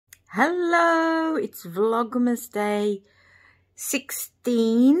Hello, it's Vlogmas day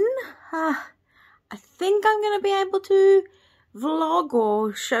 16. I think I'm going to be able to vlog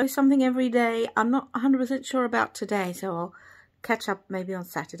or show something every day. I'm not 100% sure about today, so I'll catch up maybe on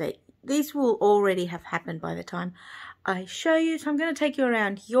Saturday. These will already have happened by the time I show you. So I'm going to take you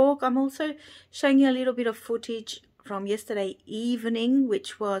around York. I'm also showing you a little bit of footage from yesterday evening,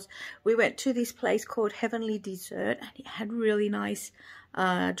 which was, we went to this place called Heavenly Dessert, and it had really nice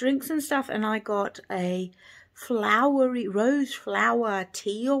drinks and stuff, and I got a flowery rose flower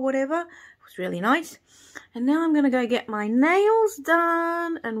tea or whatever. It was really nice. And now I'm going to go get my nails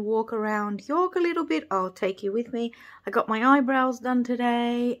done and walk around York a little bit. I'll take you with me. I got my eyebrows done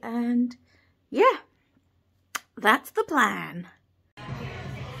today, and yeah, that's the plan.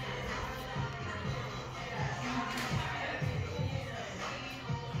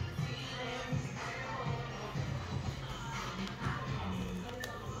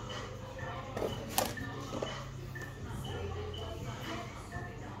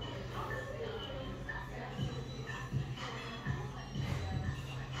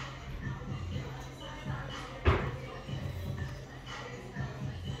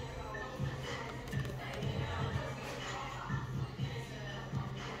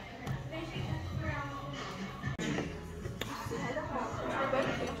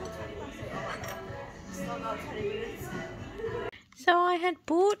 So I had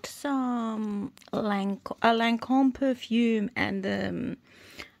bought some Lancome perfume and the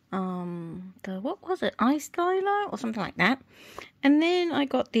what was it, ice styler or something like that, and then I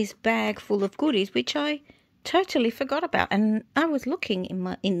got this bag full of goodies which I totally forgot about, and I was looking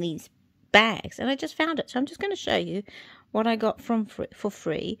in these bags and I just found it. So I'm just going to show you what I got for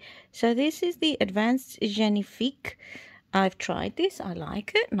free. So this is the Advanced Genifique. I've tried this. I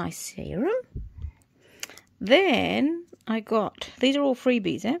like it. Nice serum. Then I got, these are all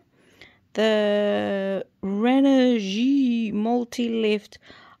freebies, eh? The Radiance Multi-Lift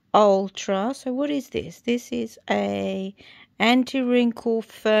Ultra. So what is this? This is a anti-wrinkle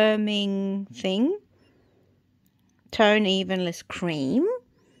firming thing. Tone Evenless Cream.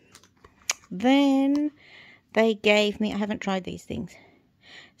 Then they gave me, I haven't tried these things.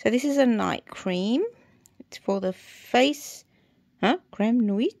 So this is a night cream. It's for the face. Crème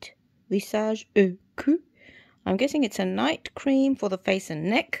Nuit Visage EQ. I'm guessing it's a night cream for the face and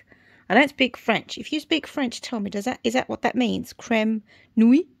neck. I don't speak French. If you speak French, tell me, is that what that means? Crème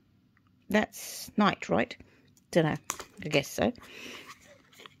Nuit? That's night, right? Don't know. I guess so.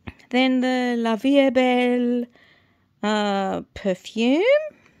 Then the La Vie est Belle perfume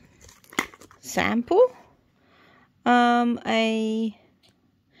sample.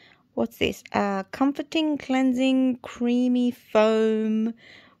 What's this? Comforting, cleansing, creamy foam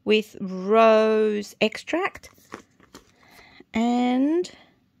with rose extract, and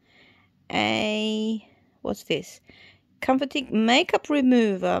what's this? Comforting makeup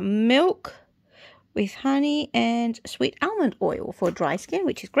remover, milk with honey and sweet almond oil for dry skin,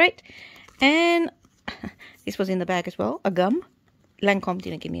 which is great. And this was in the bag as well, a gum. Lancome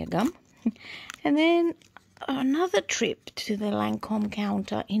didn't give me a gum. And then another trip to the Lancome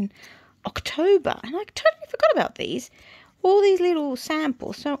counter in October, and I totally forgot about these. All these little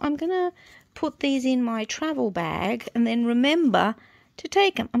samples. So I'm going to put these in my travel bag and then remember to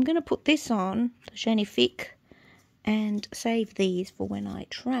take them. I'm going to put this on, the Genifique, and save these for when I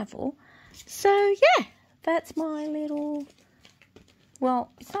travel. So yeah, that's my little,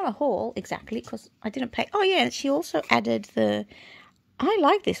 well, it's not a haul exactly because I didn't pay. Oh yeah, she also added the, I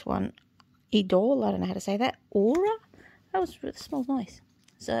like this one, Idol, I don't know how to say that, Aura. That smells nice.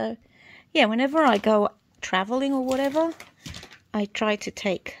 So yeah, whenever I go traveling or whatever, I try to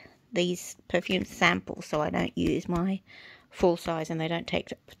take these perfume samples so I don't use my full size and they don't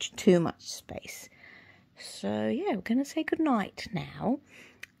take too much space. So yeah, we're going to say goodnight now,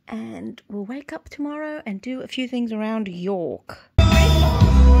 and we'll wake up tomorrow and do a few things around York. You'll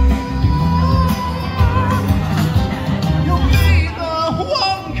be the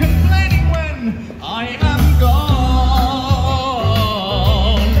one complaining when I am gone.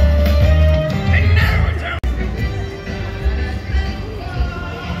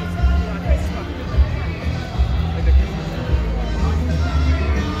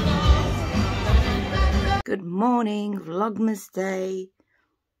 Good morning, Vlogmas day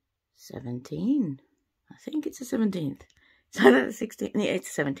 17. I think it's the 17th. So that's the 16th. Yeah,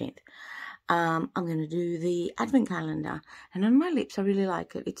 it's the 17th. I'm going to do the advent calendar. And on my lips, I really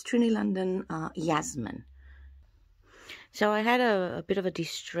like it. It's Trini London Yasmin. So I had a bit of a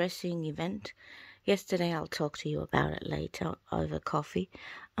distressing event yesterday. I'll talk to you about it later over coffee.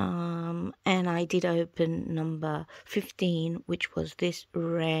 And I did open number 15, which was this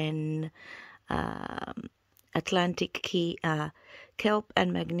Wren Atlantic Key Kelp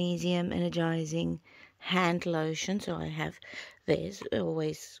and Magnesium Energizing Hand Lotion. So I have this.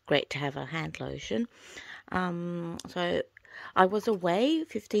 Always great to have a hand lotion. So I was away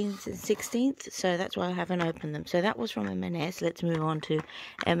 15th and 16th, so that's why I haven't opened them. So that was from M&S. Let's move on to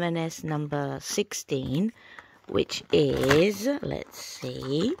M&S number 16, which is, let's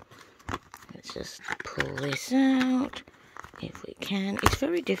see, let's just pull this out if we can. It's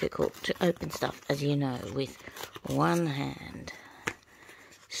very difficult to open stuff, as you know, with one hand.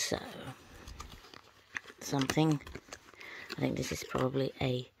 So, something, I think this is probably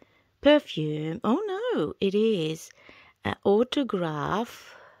a perfume. Oh no, it is an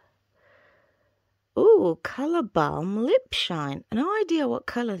Autograph. Oh, Color Balm Lip Shine. No idea what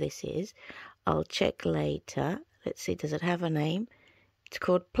color this is. I'll check later. Let's see, does it have a name? It's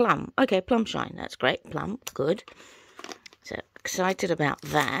called Plum. Okay, Plum Shine. That's great. Plum. Good. So excited about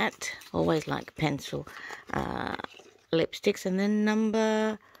that. Always like pencil lipsticks. And then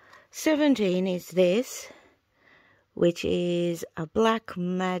number 17 is this, which is a Black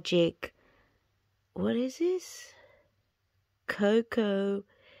Magic. What is this? Cocoa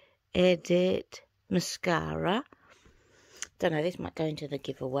Edit Mascara. Don't know, this might go into the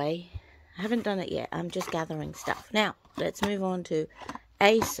giveaway. I haven't done it yet. I'm just gathering stuff. Now, let's move on to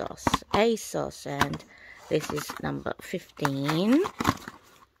ASOS. ASOS, and this is number 15,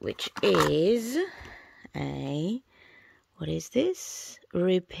 which is a, what is this?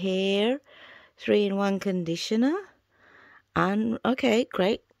 Repair 3-in-1 conditioner. Okay,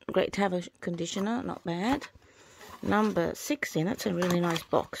 great. Great to have a conditioner, not bad. Number 16, that's a really nice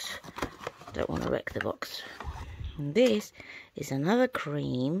box. Don't want to wreck the box. And this is another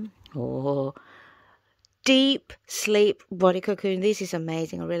cream. Oh, Deep Sleep Body Cocoon. This is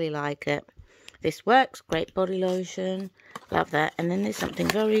amazing. I really like it. This works. Great body lotion. Love that. And then there's something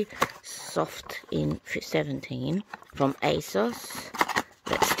very soft in 17 from ASOS.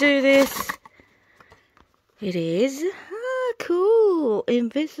 Let's do this. It is cool.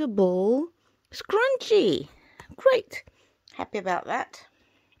 Invisible scrunchie. Great. Happy about that.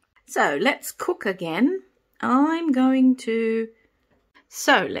 So let's cook again. I'm going to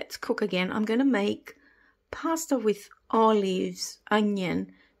make pasta with olives,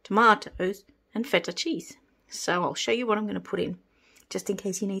 onion, tomatoes, and feta cheese. So I'll show you what I'm going to put in, just in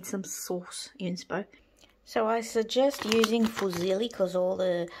case you need some sauce inspo. So I suggest using fusilli because all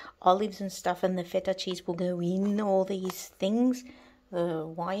the olives and stuff and the feta cheese will go in all these things, the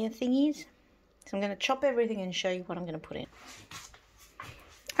wire thingies. So I'm going to chop everything and show you what I'm going to put in.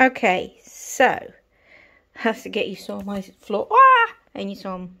 Okay, so I have to get you some of my floor. And you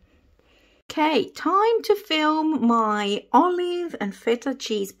some. Okay, time to film my olive and feta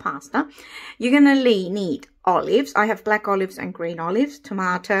cheese pasta. You're going to need olives. I have black olives and green olives,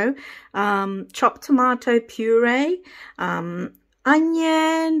 tomato, chopped tomato puree,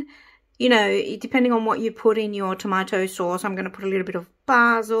 onion, you know, depending on what you put in your tomato sauce. I'm going to put a little bit of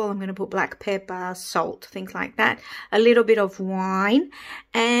basil, I'm going to put black pepper, salt, things like that, a little bit of wine,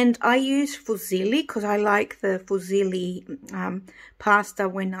 and I use fusilli because I like the fusilli pasta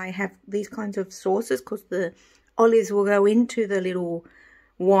when I have these kinds of sauces, because the olives will go into the little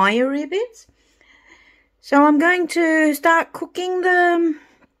wiry bits. So I'm going to start cooking the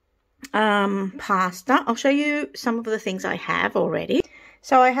pasta. I'll show you some of the things I have already.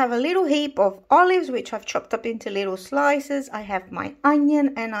 So I have a little heap of olives, which I've chopped up into little slices. I have my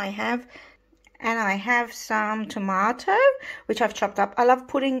onion, and I have some tomato, which I've chopped up. I love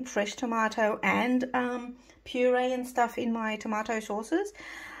putting fresh tomato and puree and stuff in my tomato sauces.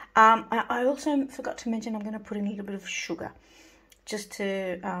 I also forgot to mention I'm going to put in a little bit of sugar, just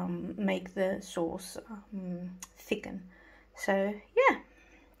to make the sauce thicken. So yeah,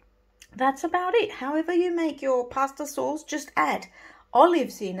 that's about it. However you make your pasta sauce, just add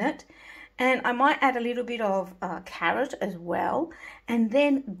olives in it, and I might add a little bit of carrot as well, and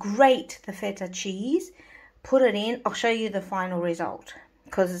then grate the feta cheese, put it in. I'll show you the final result,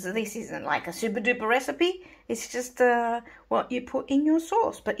 because this isn't like a super duper recipe. It's just what you put in your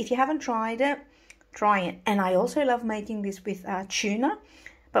sauce. But if you haven't tried it, try it. And I also love making this with tuna,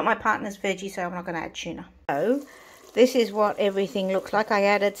 but my partner's veggie, so I'm not going to add tuna. So this is what everything looks like. I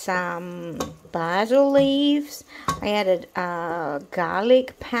added some basil leaves. I added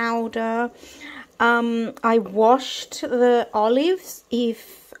garlic powder. I washed the olives.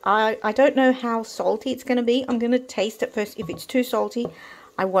 If I don't know how salty it's going to be. I'm going to taste it first. If it's too salty,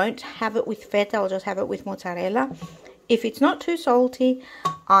 I won't have it with feta. I'll just have it with mozzarella. If it's not too salty,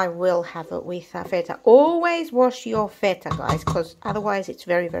 I will have it with feta. Always wash your feta, guys, because otherwise it's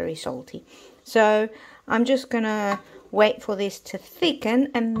very, very salty. So I'm just going to wait for this to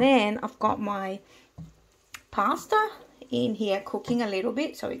thicken, and then I've got my pasta in here cooking a little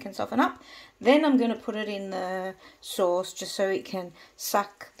bit so it can soften up. Then I'm going to put it in the sauce just so it can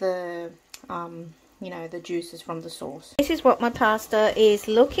suck the you know, the juices from the sauce. This is what my pasta is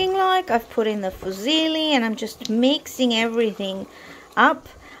looking like. I've put in the fusilli and I'm just mixing everything up.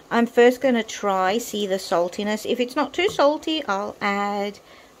 I'm first going to see the saltiness. If it's not too salty, I'll add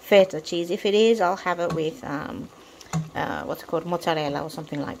feta cheese. If it is, I'll have it with what's it called, mozzarella or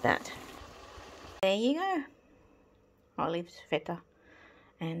something like that. There you go. Olives, feta,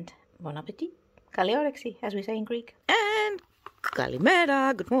 and bon appetit. Kaliorexi, as we say in Greek. And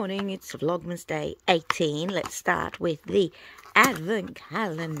Kalimera, good morning. It's Vlogmas day 18. Let's start with the Advent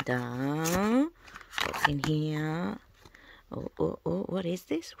calendar. What's in here? Oh, what is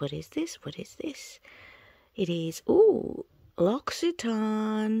this? What is this? What is this? It is, ooh,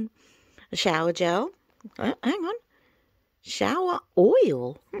 L'Occitane. A shower gel. Oh, hang on. Shower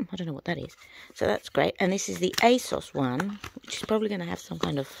oil. I don't know what that is. So that's great. And this is the ASOS one, which is probably going to have some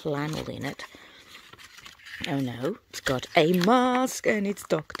kind of flannel in it. Oh no, it's got a mask and it's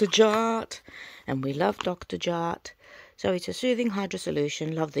Dr. Jart. And we love Dr. Jart. So it's a soothing hydro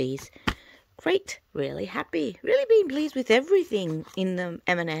solution. Love these. Great. Really happy. Really been pleased with everything in the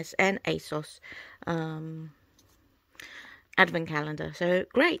M&S and ASOS Advent calendar. So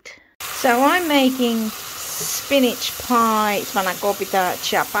great. So I'm making spinach pie spanakopita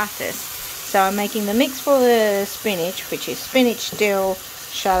chapatis. So I'm making the mix for the spinach, which is spinach, dill,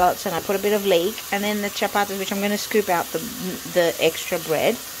 shallots, and I put a bit of leek, and then the chapatis, which I'm going to scoop out the extra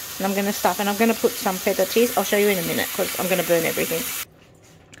bread, and I'm going to stuff, and I'm going to put some feta cheese. I'll show you in a minute because I'm going to burn everything.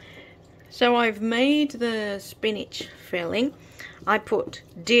 So I've made the spinach filling. I put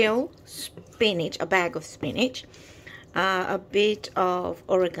dill, spinach, a bag of spinach, a bit of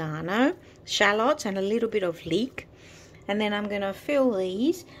oregano, shallots, and a little bit of leek, and then I'm going to fill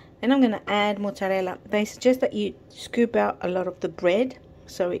these. Then I'm going to add mozzarella. They suggest that you scoop out a lot of the bread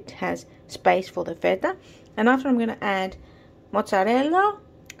so it has space for the feta. And after, I'm going to add mozzarella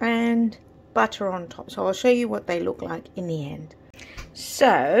and butter on top. So I'll show you what they look like in the end.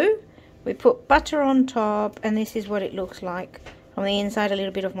 So we put butter on top, and this is what it looks like from the inside. A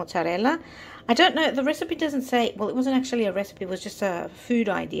little bit of mozzarella. I don't know, the recipe doesn't say, well, it wasn't actually a recipe, it was just a food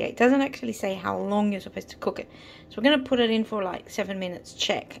idea. It doesn't actually say how long you're supposed to cook it. So we're going to put it in for like 7 minutes,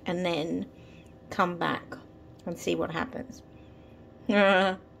 check, and then come back and see what happens.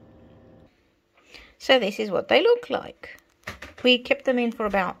 So this is what they look like. We kept them in for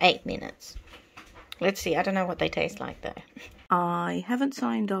about 8 minutes. Let's see, I don't know what they taste like though. I haven't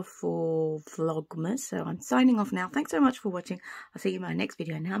signed off for Vlogmas, so I'm signing off now. Thanks so much for watching. I'll see you in my next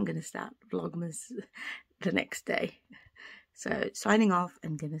video. Now I'm going to start Vlogmas the next day. So signing off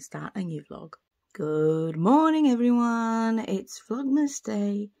and going to start a new vlog. Good morning, everyone. It's Vlogmas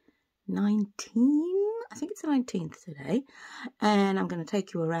day 19. I think it's the 19th today. And I'm going to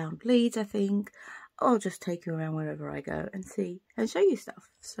take you around Leeds, I think. I'll just take you around wherever I go and see and show you stuff.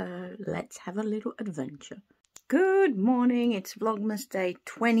 So let's have a little adventure. Good morning, it's Vlogmas day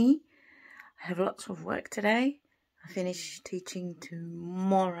 20. I have lots of work today. I finish teaching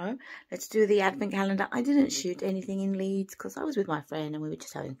tomorrow. Let's do the Advent calendar. I didn't shoot anything in Leeds because I was with my friend and we were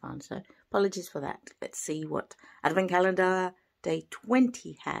just having fun. So apologies for that. Let's see what Advent calendar day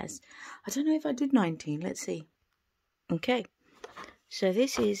 20 has. I don't know if I did 19. Let's see. Okay. So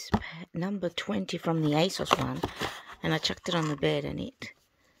this is number 20 from the ASOS one. And I chucked it on the bed and it...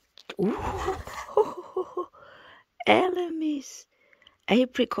 Ooh! Elemis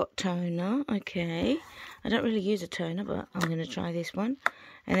apricot toner. Okay, I don't really use a toner, but I'm going to try this one.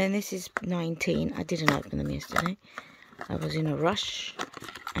 And then this is 19. I didn't open them yesterday. I was in a rush.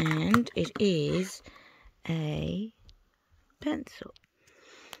 And it is a pencil.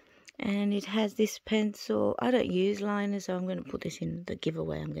 And it has this pencil. I don't use liners, so I'm going to put this in the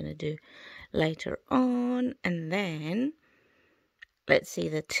giveaway I'm going to do later on. And then let's see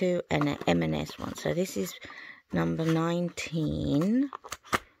the two and M&S one. So this is number 19,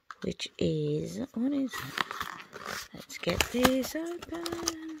 which is, what is it? Let's get this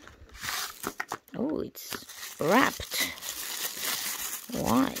open. Oh, it's wrapped.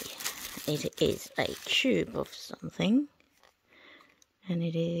 Why? It is a tube of something. And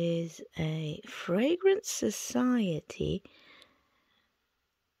it is a Fragrance Society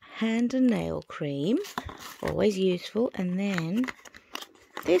hand and nail cream. Always useful. And then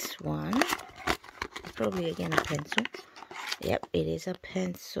this one. Probably again a pencil. Yep, it is a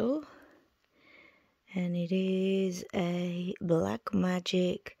pencil. And it is a Black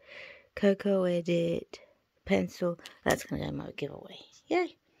Magic Cocoa Edit pencil. That's going to go in my giveaway.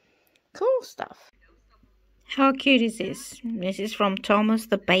 Yay. Cool stuff. How cute is this? This is from Thomas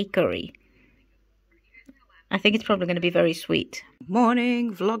the Bakery. I think it's probably going to be very sweet.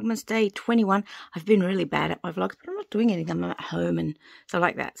 Morning, Vlogmas day 21. I've been really bad at my vlogs, but I'm not doing anything. I'm at home and so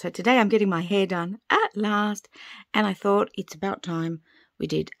like that. So today I'm getting my hair done at last. And I thought it's about time we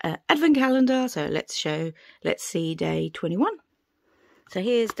did an advent calendar. So let's see day 21. So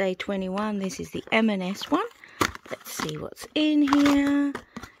here's day 21. This is the M&S one. Let's see what's in here.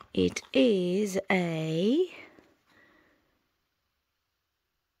 It is a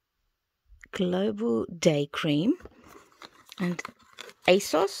Global Day Cream and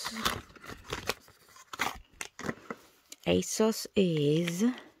ASOS. ASOS is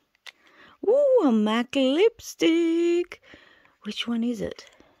a MAC lipstick. Which one is it?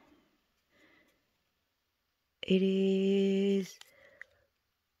 It is,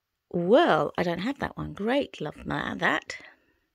 well, I don't have that one. Great, love that.